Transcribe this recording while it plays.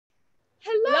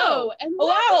and Oh,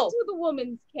 walked wow. into the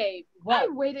woman's cave. Wow. I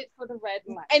waited for the red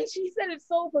light. And she said it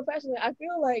so professionally. I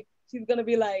feel like she's gonna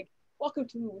be like, "Welcome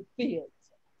to Fields."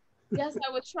 Yes,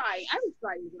 I would try. I would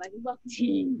try to be like, welcome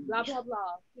to blah blah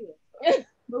blah. Fields.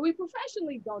 But we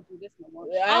professionally don't do this no more.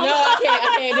 I know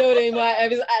I can't do it anymore.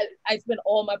 I spent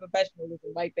all my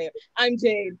professionalism right there. I'm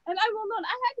Jade. And I will not.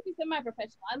 I had to be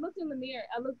semi-professional. I looked in the mirror.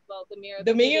 The mirror.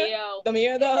 The mirror? Video. The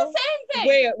mirror though? It's the same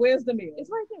thing. Where's the mirror? It's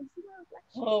right there. See my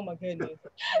reflection? Oh my goodness.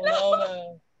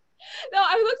 No. No,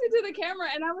 I looked into the camera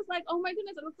and I was like, oh my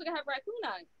goodness, it looks like I have raccoon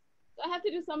eyes. So I have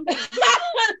to do something to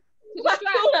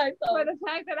distract for the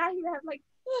fact that I have like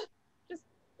just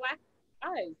black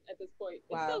eyes at this point.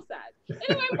 It's so sad.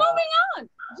 Anyway, moving on.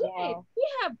 Jay, we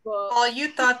have books. Oh, you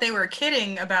thought they were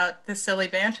kidding about the silly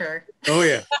banter. Oh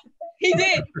yeah. He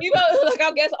did. He was like,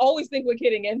 I guess always think we're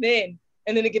kidding, and then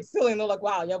it gets silly, and they're like,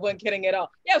 wow, y'all weren't kidding at all.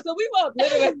 Yeah, so we both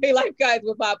literally like guys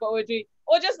with pop poetry,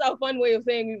 or just a fun way of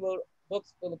saying we wrote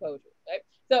books full of poetry, right?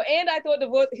 So, and I thought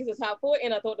divorce, he's a top 4,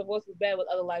 and I thought divorce was bad with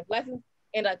other life lessons,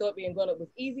 and I thought being grown up was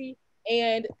easy,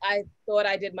 and I thought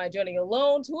I did my journey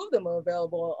alone. 2 of them are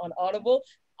available on Audible.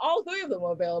 All 3 of them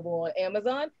are available on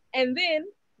Amazon. And then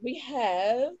we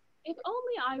have If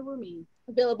Only I Were Me,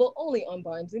 available only on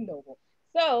Barnes & Noble.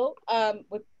 So,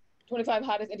 with 25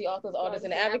 hottest indie authors, artists,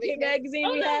 and Advocate magazine,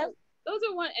 we have. Those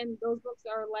are one, and those books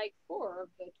are like 4 of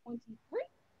the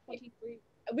 23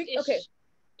 Okay.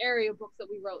 area books that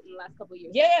we wrote in the last couple of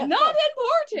years. Yeah. Not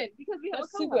important because we have a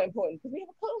co-host. Super important because we have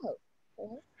a co-host.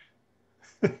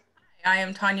 I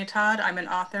am Tanya Todd. I'm an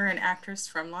author and actress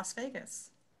from Las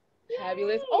Vegas.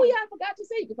 Fabulous. Oh yeah, I forgot to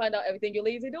say, you can find out everything you're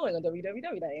lazy doing on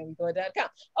www.amythor.com.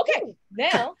 Okay,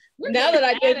 now that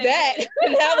I did that,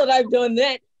 now that I've done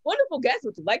that, wonderful guest,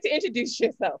 would you like to introduce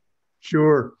yourself?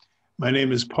 Sure. My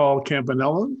name is Paul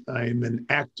Campanella. I'm an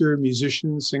actor,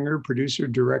 musician, singer, producer,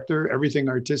 director, everything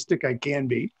artistic I can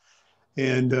be.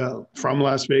 And from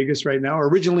Las Vegas right now,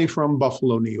 originally from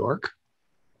Buffalo, New York.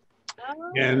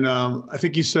 Oh. And I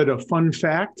think you said a fun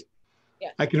fact. Yeah.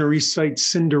 I can recite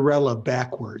Cinderella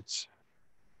backwards.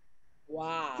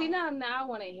 Wow. See, now I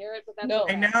want to hear it, but that's No.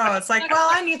 I know. It's like, well,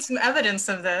 I need some evidence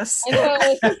of this.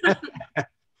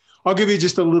 I'll give you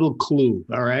just a little clue,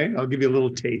 all right? I'll give you a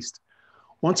little taste.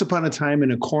 Once upon a time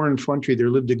in a corn country, there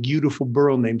lived a beautiful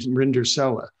girl named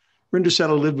Rindersella.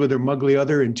 Rindersella lived with her muggly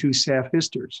other and 2 saff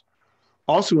sisters.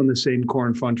 Also in the same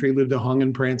corn country lived a hung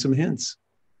and pransome hints.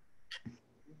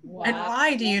 Wow. And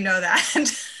why do you know that?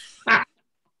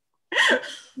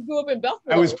 You grew up in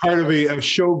Buffalo. I was part of a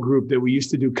show group that we used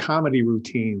to do comedy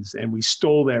routines, and we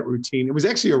stole that routine. It was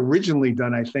actually originally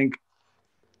done, I think,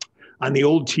 on the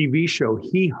old TV show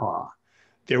Hee Haw.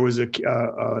 There was a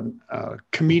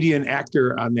comedian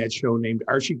actor on that show named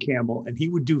Archie Campbell, and he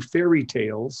would do fairy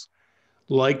tales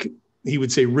like he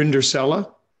would say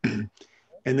Rindersella, and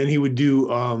then he would do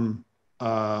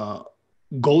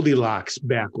Goldilocks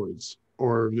backwards,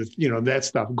 or that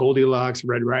stuff. Goldilocks,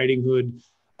 Red Riding Hood,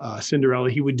 Cinderella.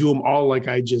 He would do them all like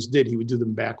I just did. He would do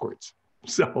them backwards.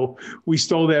 So we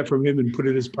stole that from him and put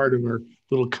it as part of our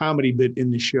little comedy bit in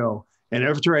the show. And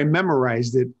after I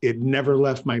memorized it, it never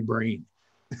left my brain.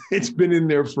 It's been in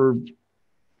there for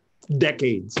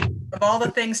decades. Of all the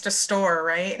things to store,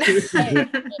 right?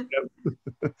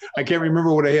 I can't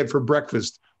remember what I had for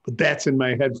breakfast, but that's in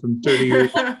my head from 30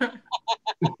 years.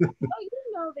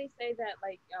 They say that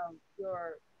like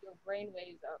your brain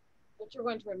waves are what you're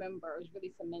going to remember is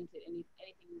really cemented in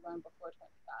anything you learn before 25.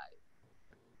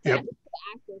 Yep. I think for the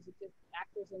actors, it's just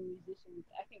actors and musicians.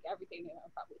 I think everything they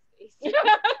learn probably stays.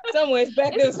 Somewhere, it's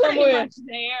back there It's pretty somewhere. much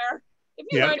there. If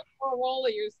you learn it for a role or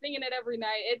you're singing it every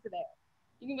night, it's there.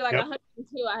 You can be like 102.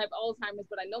 I have Alzheimer's,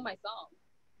 but I know my song.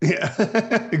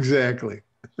 Yeah, exactly.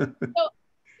 So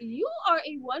you are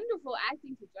a wonderful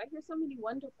acting teacher. I hear so many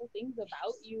wonderful things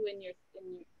about you and your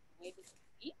way to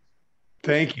speak.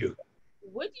 Thank you.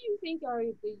 What do you think are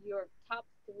your top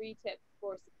 3 tips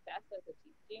for success as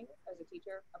a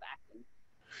teacher of acting?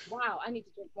 Wow, I need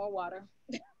to drink more water.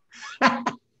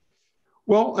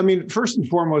 Well, I mean, first and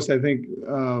foremost, I think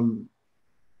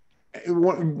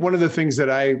one of the things that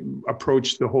I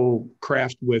approach the whole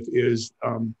craft with is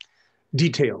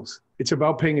details. It's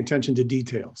about paying attention to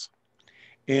details.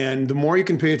 And the more you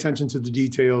can pay attention to the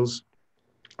details,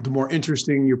 the more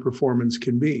interesting your performance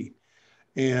can be.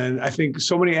 And I think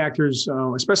so many actors,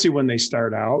 especially when they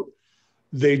start out,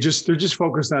 they're just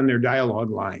focused on their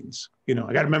dialogue lines. I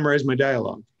got to memorize my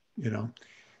dialogue, and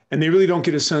they really don't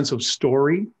get a sense of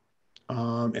story.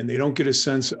 And they don't get a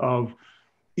sense of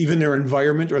even their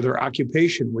environment or their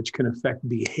occupation, which can affect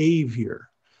behavior.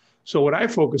 So what I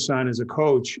focus on as a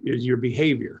coach is your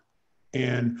behavior.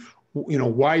 And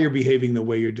why you're behaving the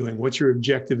way you're doing, what's your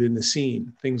objective in the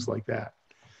scene, things like that.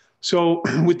 So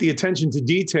with the attention to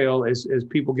detail, as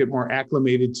people get more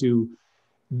acclimated to,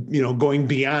 going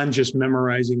beyond just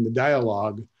memorizing the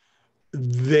dialogue,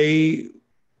 they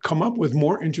come up with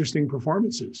more interesting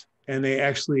performances, and they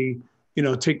actually,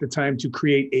 take the time to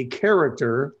create a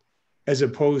character as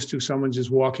opposed to someone just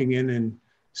walking in and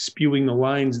spewing the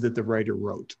lines that the writer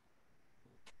wrote.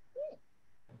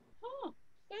 Oh,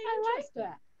 I like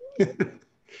that.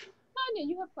 Tanya,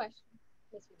 you have a question?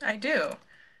 I do.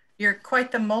 You're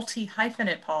quite the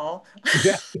multi-hyphenate, Paul.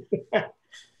 Yeah.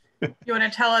 You want to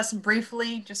tell us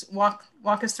briefly, just walk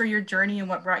us through your journey and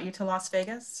what brought you to Las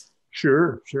Vegas?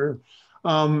 Sure.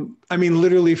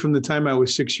 Literally from the time I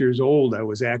was 6 years old, I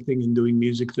was acting and doing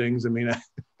music things.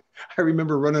 I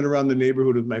remember running around the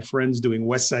neighborhood with my friends doing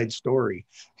West Side Story.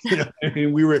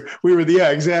 We were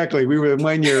exactly. We were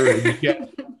mine, you're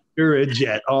a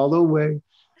jet all the way.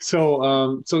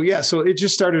 So it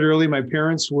just started early. My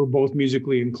parents were both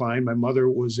musically inclined. My mother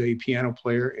was a piano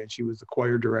player and she was the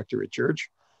choir director at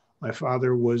church. My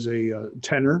father was a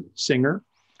tenor singer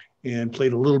and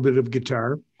played a little bit of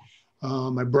guitar.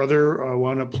 My brother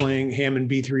wound up playing Hammond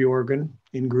B3 organ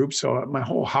in groups. So my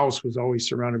whole house was always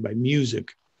surrounded by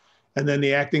music. And then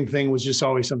the acting thing was just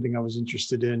always something I was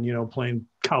interested in, playing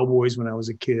cowboys when I was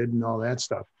a kid and all that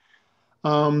stuff.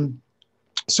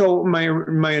 So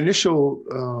my initial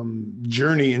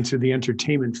journey into the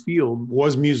entertainment field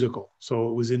was musical. So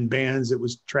it was in bands, it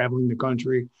was traveling the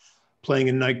country, playing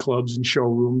in nightclubs and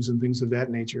showrooms and things of that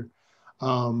nature.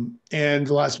 And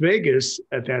Las Vegas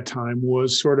at that time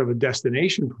was sort of a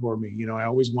destination for me. I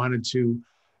always wanted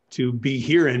to be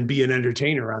here and be an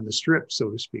entertainer on the Strip, so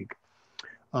to speak.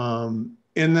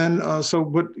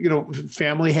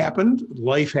 Family happened,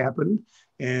 life happened,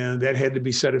 and that had to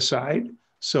be set aside.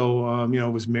 So, I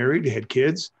was married, had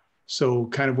kids, so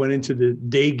kind of went into the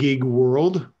day gig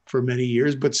world for many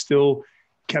years, but still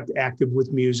kept active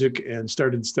with music and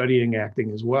started studying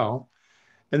acting as well.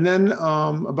 And then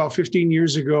about 15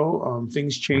 years ago,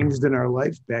 things changed in our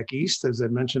life back east. As I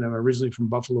mentioned, I'm originally from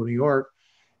Buffalo, New York,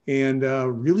 and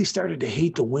really started to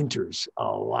hate the winters a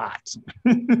lot.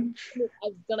 I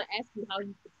was gonna ask you how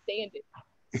you could stand it.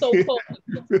 So cold.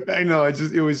 I know.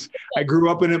 I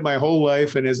grew up in it my whole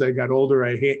life. And as I got older,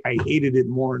 I hated it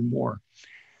more and more.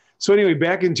 So anyway,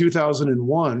 back in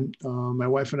 2001, my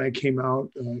wife and I came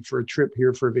out for a trip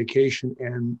here for a vacation.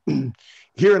 And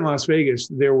here in Las Vegas,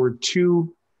 there were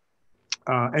two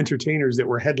entertainers that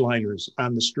were headliners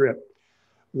on the Strip.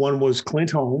 One was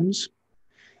Clint Holmes.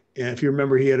 And if you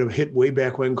remember, he had a hit way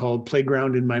back when called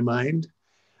Playground in My Mind.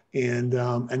 And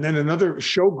then another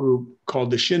show group called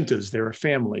the Shintas. They're a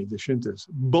family, the Shintas,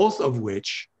 both of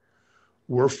which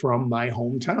were from my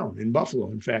hometown in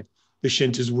Buffalo. In fact, the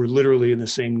Shintas were literally in the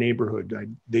same neighborhood.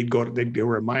 They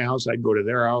were at my house. I'd go to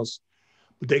their house.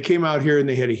 But they came out here and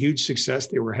they had a huge success.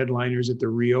 They were headliners at the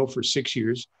Rio for 6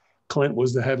 years. Clint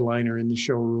was the headliner in the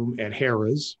showroom at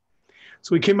Harrah's.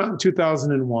 So we came out in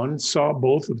 2001, saw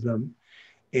both of them.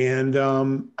 And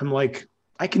I'm like,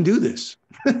 I can do this,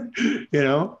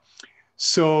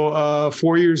 So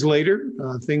 4 years later,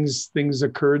 things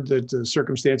occurred that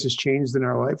circumstances changed in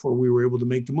our life where we were able to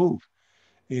make the move.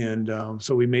 And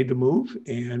so we made the move,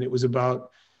 and it was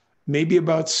maybe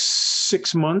about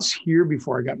 6 months here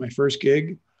before I got my first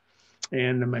gig.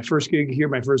 And my first gig here,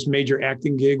 my first major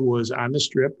acting gig was on the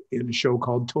Strip in a show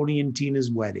called Tony and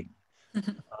Tina's Wedding.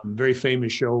 Very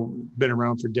famous show, been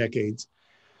around for decades.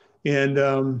 And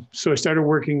so I started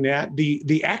working that.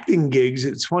 The acting gigs,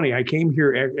 it's funny, I came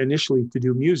here initially to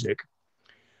do music,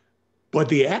 but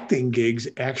the acting gigs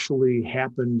actually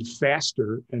happened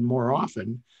faster and more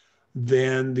often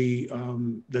than the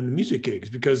music gigs,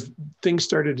 because things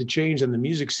started to change on the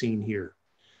music scene here.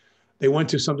 They went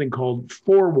to something called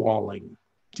four-walling.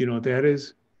 Do you know what that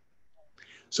is?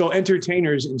 So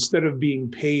entertainers, instead of being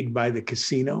paid by the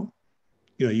casino,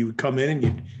 you would come in and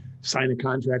you'd sign a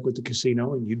contract with the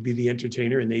casino and you'd be the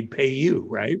entertainer and they'd pay you,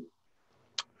 right?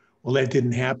 Well, that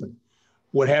didn't happen.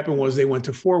 What happened was they went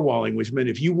to four-walling, which meant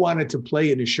if you wanted to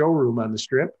play in a showroom on the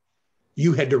Strip,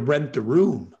 you had to rent the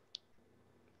room.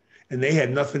 And they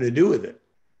had nothing to do with it.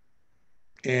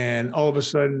 And all of a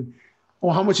sudden,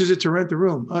 how much is it to rent the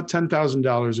room?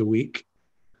 $10,000 a week.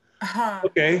 Uh-huh.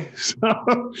 Okay. So,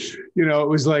 it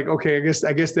was like, okay,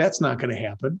 I guess that's not going to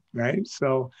happen. Right.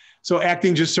 So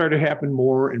acting just started to happen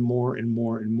more and more and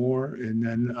more and more. And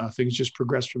then things just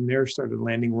progressed from there, started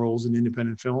landing roles in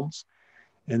independent films,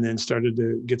 and then started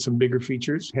to get some bigger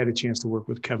features. Had a chance to work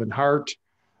with Kevin Hart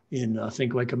in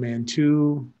Think Like a Man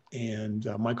 2, and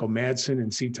Michael Madsen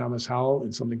and C. Thomas Howell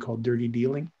in something called Dirty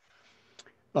Dealing.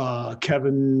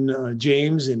 Kevin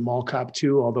James in Mall Cop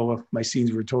 2, although my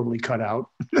scenes were totally cut out.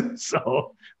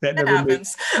 So that never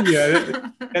happens.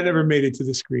 that never made it to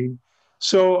the screen.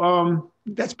 So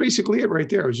that's basically it right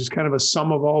there. It was just kind of a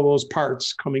sum of all those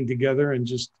parts coming together and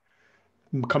just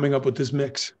coming up with this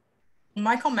mix.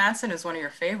 Michael Madsen is one of your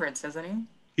favorites, isn't he?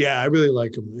 Yeah, I really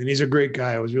like him. And he's a great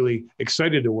guy. I was really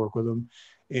excited to work with him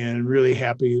and really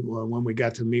happy when we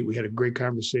got to meet. We had a great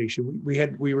conversation.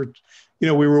 We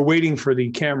were waiting for the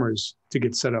cameras to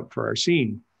get set up for our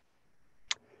scene.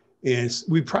 And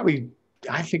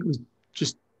I think we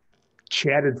just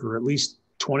chatted for at least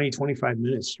 20, 25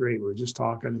 minutes straight. We were just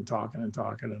talking and talking and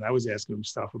talking. And I was asking him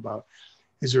stuff about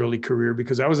his early career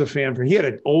because I was a fan he had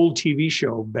an old TV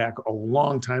show back a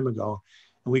long time ago.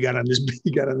 And we got on this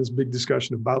big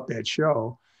discussion about that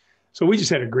show. So we just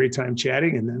had a great time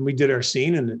chatting, and then we did our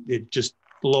scene, and it just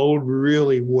flowed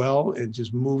really well. It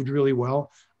just moved really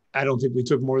well. I don't think we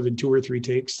took more than 2 or 3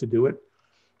 takes to do it,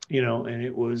 and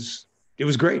it was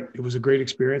great. It was a great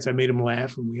experience. I made him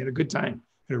laugh, and we had a good time.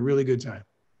 Had a really good time.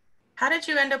 How did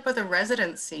you end up with a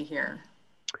residency here?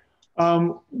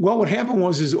 Well, what happened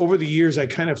was over the years, I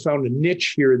kind of found a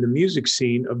niche here in the music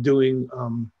scene of doing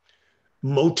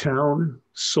Motown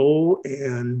soul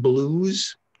and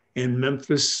blues and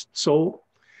Memphis soul.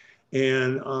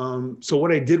 And so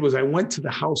what I did was I went to the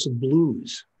House of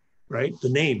Blues, right? The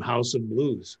name House of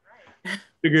Blues.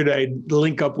 Figured I'd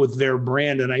link up with their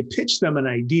brand, and I pitched them an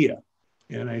idea.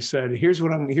 And I said, here's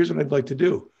what I'd like to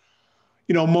do.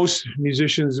 Most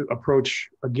musicians approach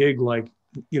a gig like,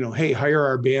 hey, hire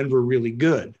our band, we're really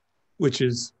good, which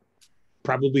is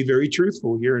probably very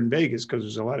truthful here in Vegas because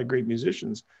there's a lot of great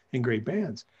musicians and great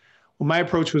bands. Well, my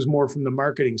approach was more from the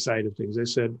marketing side of things. I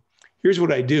said, here's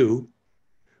what I do,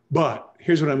 but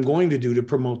here's what I'm going to do to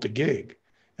promote the gig.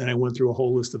 And I went through a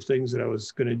whole list of things that I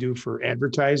was going to do for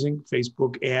advertising,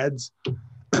 Facebook ads,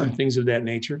 things of that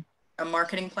nature. A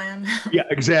marketing plan? Yeah,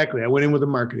 exactly. I went in with a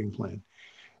marketing plan.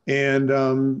 And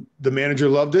the manager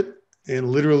loved it.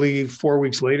 And literally 4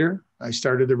 weeks later, I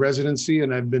started the residency,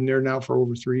 and I've been there now for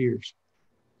over 3 years.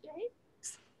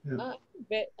 Yeah.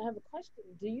 I have a question.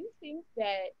 Do you think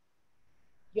that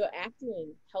your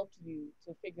acting helped you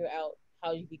to figure out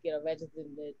how you could get a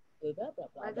residency?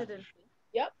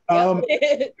 Yep.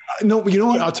 No, you know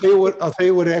what? I'll tell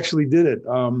you what actually did it.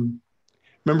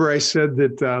 Remember I said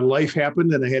that life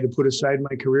happened and I had to put aside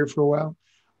my career for a while?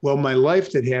 Well, my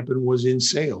life that happened was in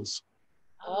sales.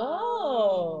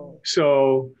 Oh.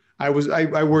 So I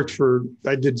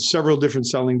did several different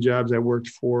selling jobs. I worked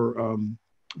for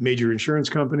major insurance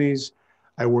companies.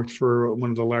 I worked for one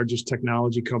of the largest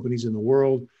technology companies in the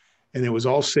world, and it was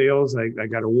all sales. I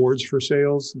got awards for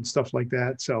sales and stuff like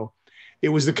that. So it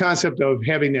was the concept of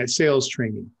having that sales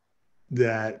training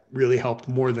that really helped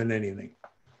more than anything.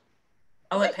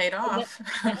 Oh, it paid off.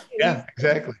 Yeah,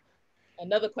 exactly.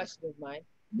 Another question of mine.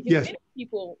 Because yes. Many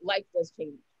people life does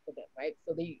change for them, right?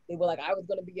 So they were like, I was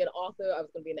going to be an author, I was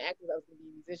going to be an actor, I was going to be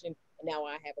a musician, and now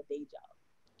I have a day job.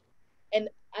 And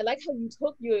I like how you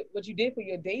took what you did for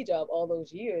your day job all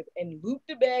those years and looped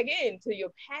it back into your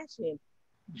passion.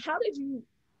 How did you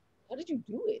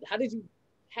do it? How did you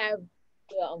have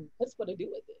the chutzpah to do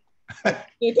with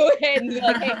it? Go ahead and be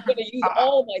like, hey, I'm going to use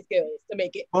all my skills to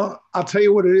make it. Well, I'll tell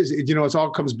you what it is. It all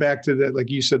comes back to that, like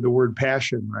you said, the word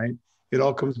passion, right? It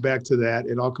all comes back to that.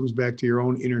 It all comes back to your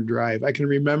own inner drive. I can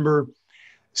remember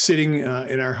sitting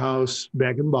in our house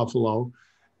back in Buffalo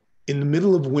in the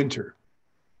middle of winter,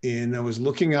 and I was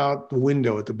looking out the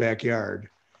window at the backyard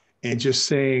and just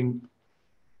saying,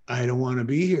 I don't want to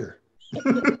be here.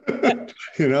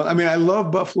 I mean, I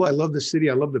love Buffalo. I love the city.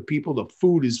 I love the people. The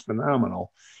food is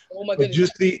phenomenal. Oh my goodness.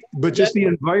 Just the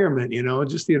environment,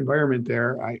 just the environment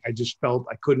there. I just felt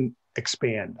I couldn't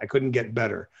expand. I couldn't get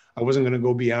better. I wasn't going to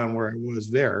go beyond where I was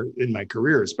there in my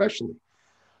career, especially.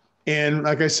 And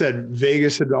like I said,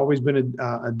 Vegas had always been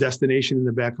a destination in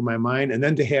the back of my mind. And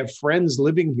then to have friends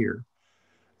living here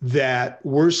that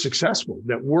were successful,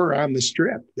 that were on the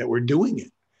strip, that were doing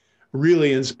it,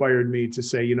 really inspired me to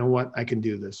say, you know what, I can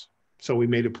do this. So we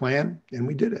made a plan and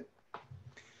we did it.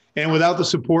 And without the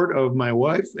support of my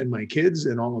wife and my kids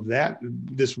and all of that,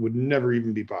 this would never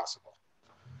even be possible.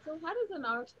 So how does an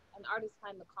artist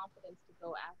find the confidence to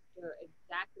go after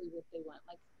exactly what they want?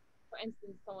 Like, for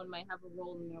instance, someone might have a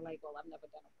role and they're like, well, I've never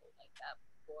done a role like that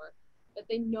before. But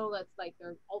they know that's like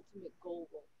their ultimate goal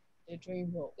role. Their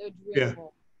dream role.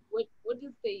 Role. What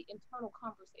is the internal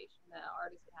conversation that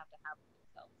artists would have to have with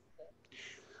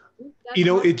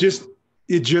themselves?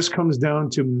 It just comes down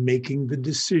to making the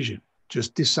decision,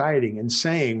 just deciding and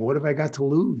saying, what have I got to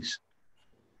lose?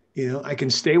 I can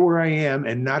stay where I am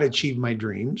and not achieve my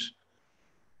dreams,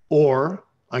 or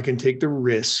I can take the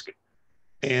risk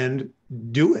and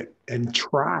do it and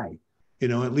try.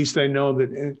 At least I know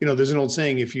that, there's an old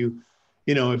saying, if you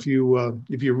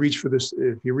reach for this,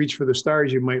 if you reach for the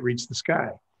stars, you might reach the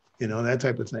sky, that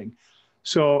type of thing.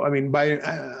 So, I mean,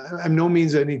 I'm no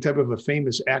means any type of a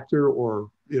famous actor or,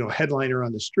 headliner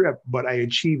on the strip, but I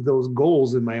achieved those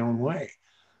goals in my own way.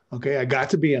 Okay. I got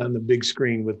to be on the big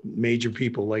screen with major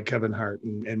people like Kevin Hart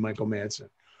and Michael Madsen.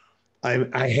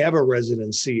 I have a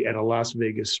residency at a Las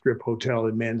Vegas strip hotel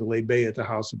in Mandalay Bay at the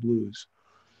House of Blues.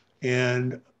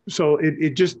 And so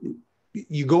it just,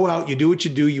 you go out, you do what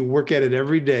you do, you work at it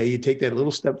every day, you take that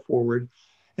little step forward,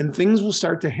 and things will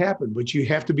start to happen. But you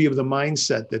have to be of the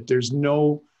mindset that there's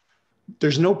no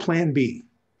plan B.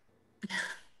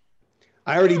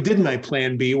 I already did my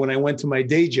plan B when I went to my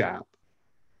day job,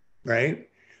 right?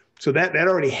 So that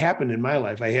already happened in my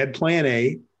life. I had plan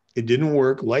A, it didn't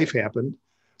work, life happened.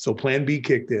 So plan B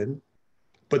kicked in.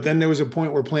 But then there was a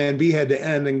point where plan B had to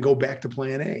end and go back to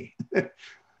plan A.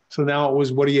 So now it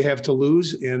was, what do you have to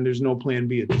lose? And there's no plan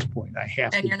B at this point. I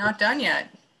have to. And you're not done yet.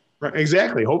 Right,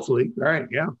 exactly. Hopefully. All right.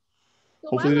 Yeah. So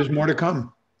hopefully there's more to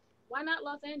come. Why not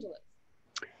Los Angeles?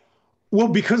 Well,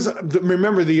 because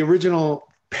remember, the original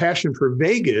passion for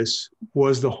Vegas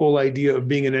was the whole idea of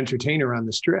being an entertainer on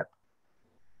the strip.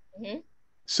 Mm-hmm.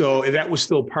 So that was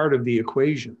still part of the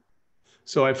equation.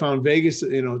 So I found Vegas,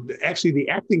 actually the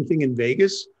acting thing in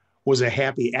Vegas was a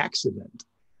happy accident.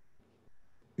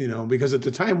 Because at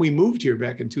the time we moved here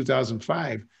back in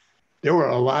 2005, there were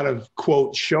a lot of,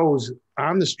 quote, shows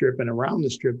on the strip and around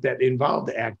the strip that involved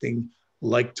acting,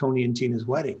 like Tony and Tina's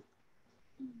Wedding.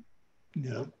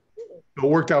 It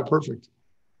worked out perfect.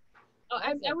 Oh,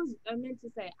 I meant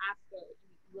to say after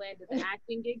you landed the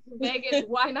acting gig in Vegas,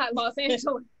 why not Los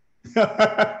Angeles?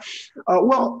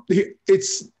 Well,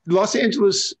 Los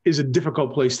Angeles is a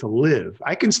difficult place to live.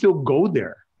 I can still go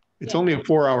there. It's only a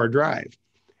 4-hour drive.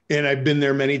 And I've been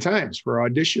there many times for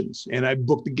auditions, and I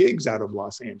booked the gigs out of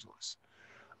Los Angeles.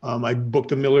 I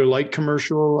booked a Miller Lite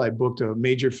commercial. I booked a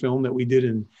major film that we did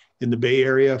in the Bay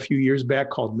Area a few years back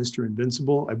called Mr.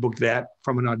 Invincible. I booked that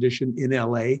from an audition in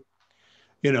LA.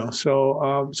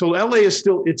 So LA is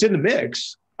still, it's in the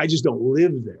mix. I just don't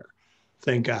live there.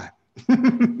 Thank God.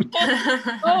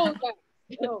 Oh,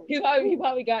 no. He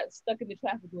probably got stuck in the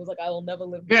traffic. He was like, I will never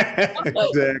live there.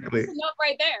 Exactly. Not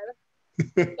right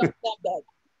there.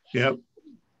 Yep.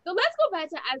 So let's go back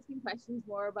to asking questions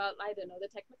more about, the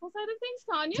technical side of things,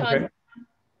 Tanya. Okay.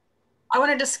 I want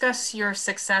to discuss your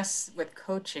success with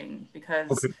coaching,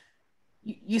 because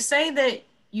you say that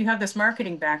you have this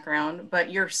marketing background,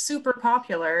 but you're super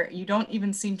popular. You don't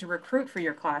even seem to recruit for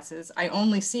your classes. I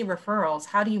only see referrals.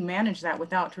 How do you manage that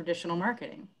without traditional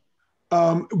marketing?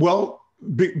 Well,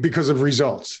 because of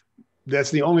results.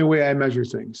 That's the only way I measure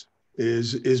things,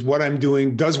 is what I'm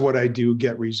doing, does what I do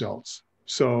get results.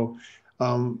 So,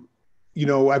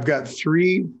 I've got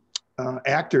 3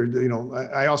 actors.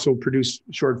 I also produce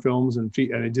short films and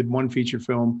I did 1 feature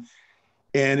film.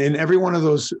 And in every one of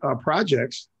those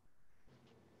projects,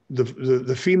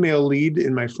 the female lead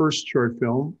in my first short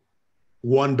film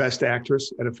won Best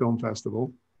Actress at a film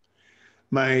festival.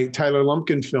 My Tyler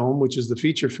Lumpkin film, which is the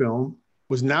feature film,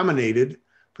 was nominated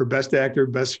for Best Actor,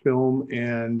 Best Film,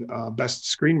 and Best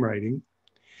Screenwriting.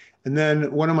 And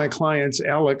then one of my clients,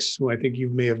 Alex, who I think you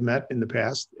may have met in the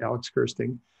past, Alex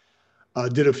Kirsting,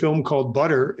 did a film called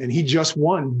Butter, and he just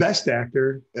won Best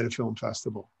Actor at a film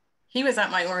festival. He was at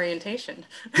my orientation.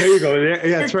 There you go.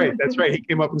 Yeah, that's right. That's right. He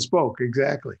came up and spoke.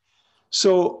 Exactly.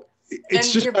 So it's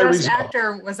and just your by best result.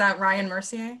 actor, was that Ryan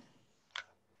Mercier?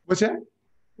 What's that?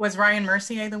 Was Ryan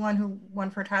Mercier the one who won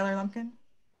for Tyler Lumpkin?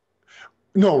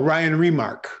 No, Ryan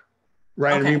Remark.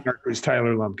 Ryan Remark was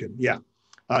Tyler Lumpkin. Yeah.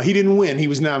 He didn't win. He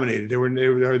was nominated. They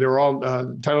were all,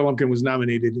 Tyler Lumpkin was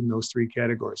nominated in those 3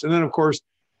 categories. And then, of course,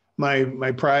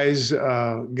 my prize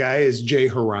guy is Jay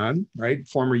Haran, right?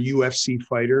 Former UFC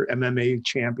fighter, MMA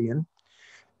champion.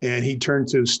 And he turned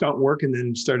to stunt work and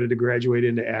then started to graduate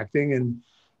into acting. And,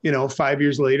 5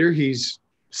 years later, he's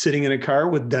sitting in a car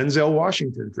with Denzel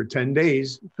Washington for 10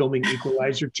 days filming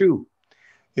Equalizer 2,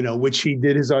 which he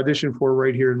did his audition for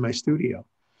right here in my studio.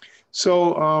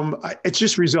 So it's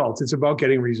just results. It's about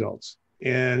getting results.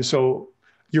 And so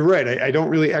you're right. I don't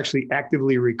really actually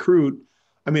actively recruit.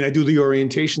 I mean, I do the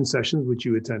orientation sessions, which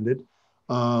you attended.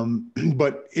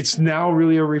 But it's now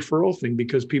really a referral thing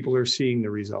because people are seeing the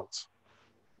results,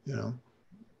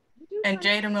 And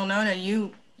Jade and Winona,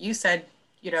 you said,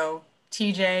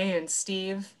 TJ and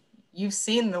Steve, you've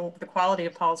seen the quality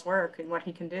of Paul's work and what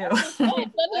he can do. Oh,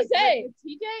 what to say?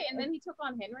 TJ, and then he took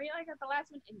on Henry like at the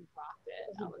last one, and he rocked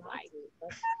it. I was like,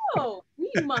 oh, we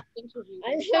must interview.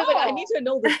 I need to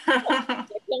know this. I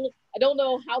don't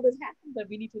know how this happened, but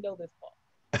we need to know this, Paul.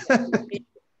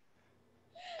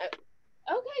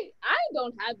 Okay, I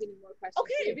don't have any more questions.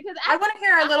 Okay, because I want to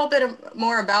hear a little bit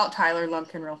more about Tyler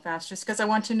Lumpkin real fast, just because I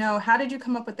want to know, how did you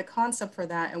come up with the concept for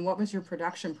that, and what was your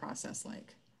production process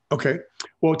like? Okay.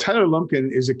 Well, Tyler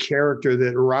Lumpkin is a character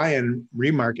that Ryan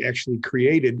Remark actually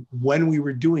created when we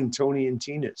were doing Tony and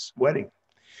Tina's wedding,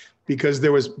 because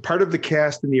there was part of the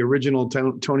cast in the original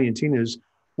Tony and Tina's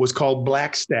was called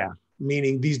Black Staff,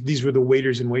 meaning these were the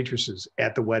waiters and waitresses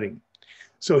at the wedding.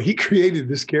 So he created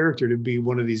this character to be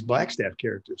one of these Black Staff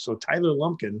characters. So Tyler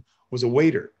Lumpkin was a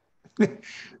waiter.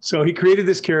 So he created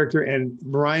this character, and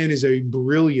Ryan is a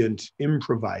brilliant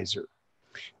improviser.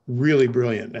 Really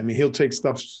brilliant. I mean, he'll take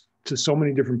stuff to so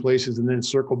many different places and then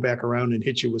circle back around and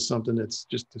hit you with something that's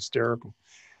just hysterical.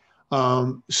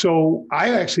 So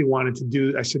I actually wanted to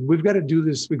do, I said, we've got to do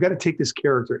this. We've got to take this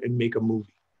character and make a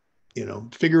movie,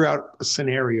 figure out a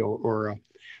scenario or a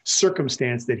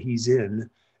circumstance that he's in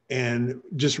and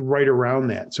just write around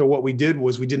that. So what we did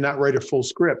was we did not write a full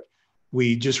script.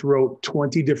 We just wrote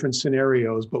 20 different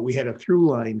scenarios, but we had a through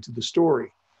line to the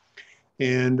story.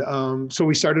 And so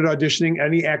we started auditioning.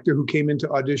 Any actor who came into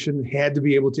audition had to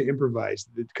be able to improvise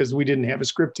because we didn't have a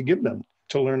script to give them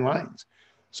to learn lines.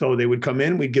 So they would come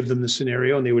in, we'd give them the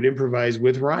scenario, and they would improvise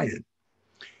with Ryan.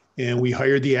 And we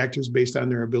hired the actors based on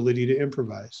their ability to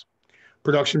improvise.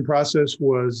 Production process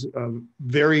was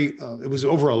it was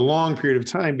over a long period of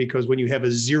time, because when you have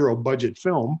a zero budget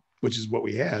film, which is what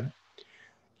we had,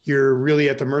 you're really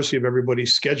at the mercy of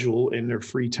everybody's schedule and their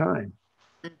free time.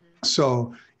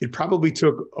 So it probably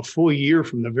took a full year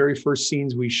from the very first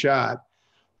scenes we shot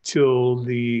till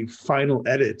the final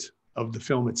edit of the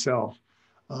film itself.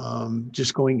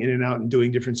 Just going in and out and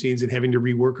doing different scenes and having to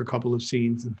rework a couple of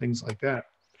scenes and things like that.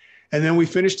 And then we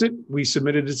finished it. We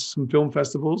submitted it to some film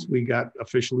festivals. We got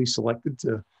officially selected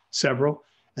to several.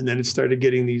 And then it started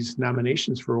getting these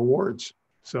nominations for awards.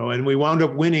 So, and we wound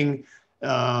up winning.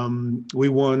 We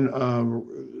won,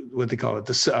 what they call it,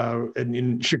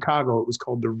 in Chicago, it was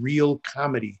called the Real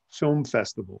Comedy Film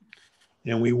Festival.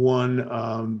 And we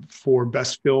won for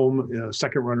Best Film,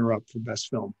 second runner-up for Best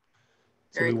Film.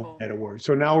 So Very we cool. won that award.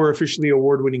 So now we're officially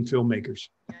award-winning filmmakers.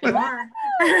 You are.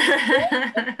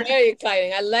 Very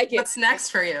exciting. I like it. What's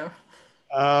next for you?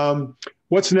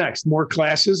 What's next? More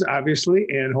classes, obviously,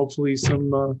 and hopefully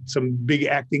some big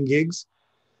acting gigs,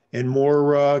 and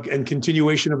more and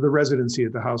continuation of the residency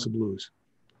at the House of Blues.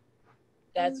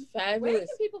 That's fabulous. Where can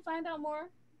people find out more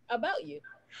about you?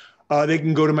 They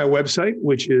can go to my website,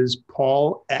 which is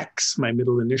Paul X, my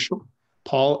middle initial,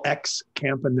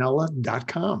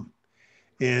 paulxcampanella.com.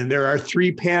 And there are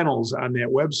 3 panels on that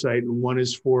website, and one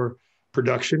is for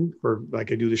production, for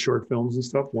like I do the short films and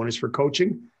stuff. One is for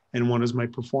coaching, and one is my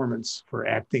performance for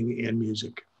acting and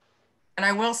music. And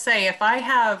I will say, if I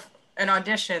have an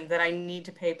audition that I need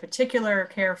to pay particular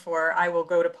care for, I will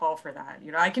go to Paul for that.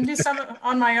 I can do some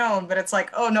on my own, but it's like,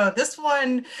 oh no, this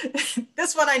one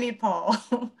I need Paul.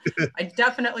 I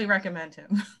definitely recommend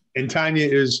him. And Tanya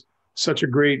is such a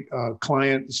great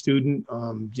client, student.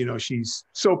 She's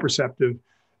so perceptive,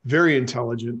 very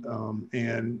intelligent,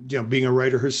 and being a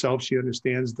writer herself, she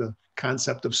understands the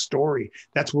concept of story.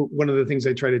 That's one of the things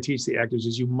I try to teach the actors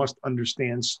is you must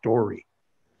understand story.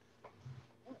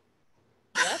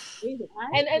 And he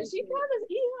kind of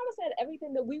said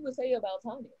everything that we would say about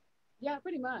Tanya. Yeah,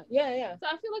 pretty much. Yeah. So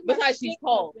I feel like besides she's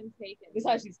cold.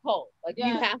 Besides she's cold. Like you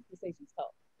have to say she's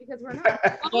cold. Because we're not.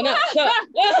 Well, no,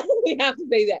 we have to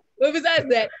say that. But besides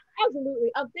that,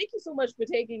 absolutely. Thank you so much for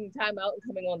taking time out and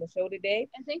coming on the show today.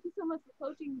 And thank you so much for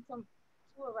coaching two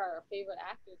of our favorite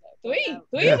actors. Three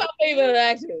of our favorite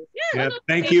actors. Yeah,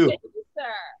 thank you.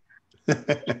 Sir. She's an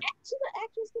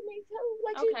actress to me too.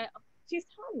 Like okay. She's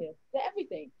Tanya. They're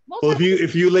everything. Well,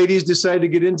 if you ladies decide to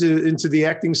get into the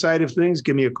acting side of things,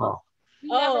 give me a call.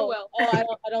 You never will. I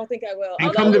don't think I will.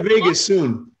 And come to Vegas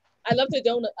soon. I love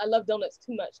donuts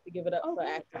too much to give it up for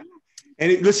acting.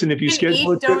 And listen, if you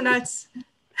schedule donuts.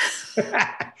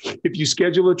 If you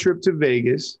schedule a trip to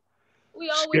Vegas,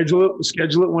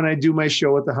 schedule it when I do my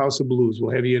show at the House of Blues.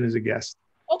 We'll have you in as a guest.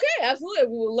 Okay, absolutely.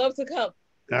 We would love to come.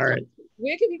 All right.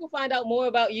 Where can people find out more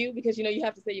about you? Because you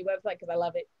have to say your website because I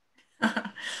love it.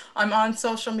 I'm on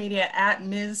social media at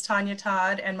Ms. Tanya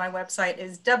Todd, and my website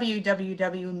is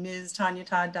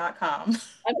www.mstanyatodd.com.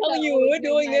 I'm telling you, we're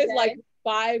doing this like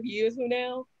 5 years from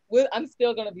now. I'm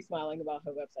still going to be smiling about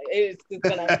her website. It's just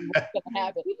going to happen. People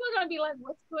are going to be like,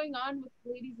 what's going on with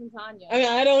ladies and Tanya? I mean,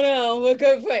 I don't know. We're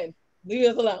good friends. Leave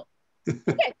us alone.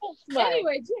 Okay, cool.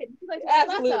 Anyway, Jade,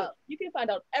 absolutely. You can find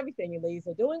out everything you ladies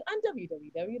are doing on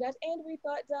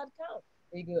www.andrethought.com.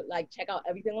 You can check out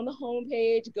everything on the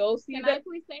homepage. Go see Can I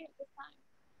please say it this time?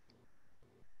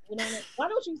 Why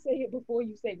don't you say it before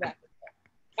you say that?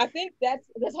 I think that's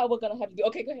how we're gonna have to do.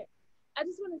 Okay, go ahead. I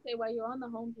just want to say, while you're on the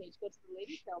homepage, go to the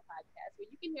Ladies Tale podcast, where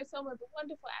you can hear some of the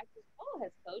wonderful actors Paul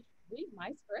has coached read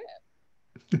my script.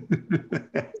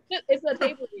 It's a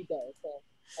table read though, so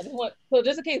I just want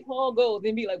just in case Paul goes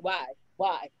and be like, why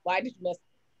did you mess?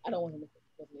 I don't want him to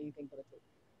miss anything for the table.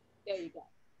 There you go.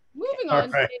 Moving on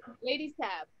to Ladies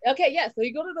tab. Okay, yeah. So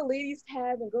you go to the Ladies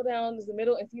tab and go down to the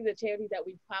middle and see the charities that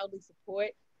we proudly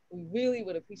support. We really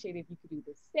would appreciate if you could do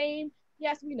the same.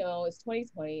 Yes, we know it's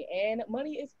 2020 and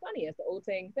money is funny, as the old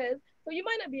saying says. So you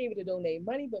might not be able to donate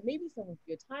money, but maybe some of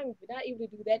your time. If you're not able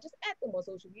to do that, just add them on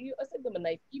social media or send them a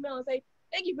nice email and say,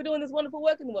 thank you for doing this wonderful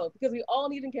work in the world, because we all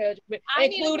need encouragement. I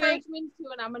need encouragement too,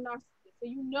 and I'm a narcissist, so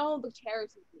you know the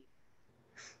charity needs.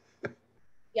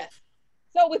 Yes.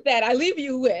 So with that, I leave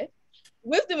you with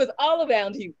wisdom is all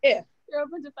around you if you're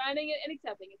open to finding it and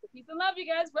accepting it. So peace and love, you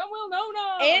guys, from Will No.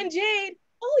 And Jade.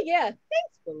 Oh yeah,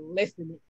 thanks for listening.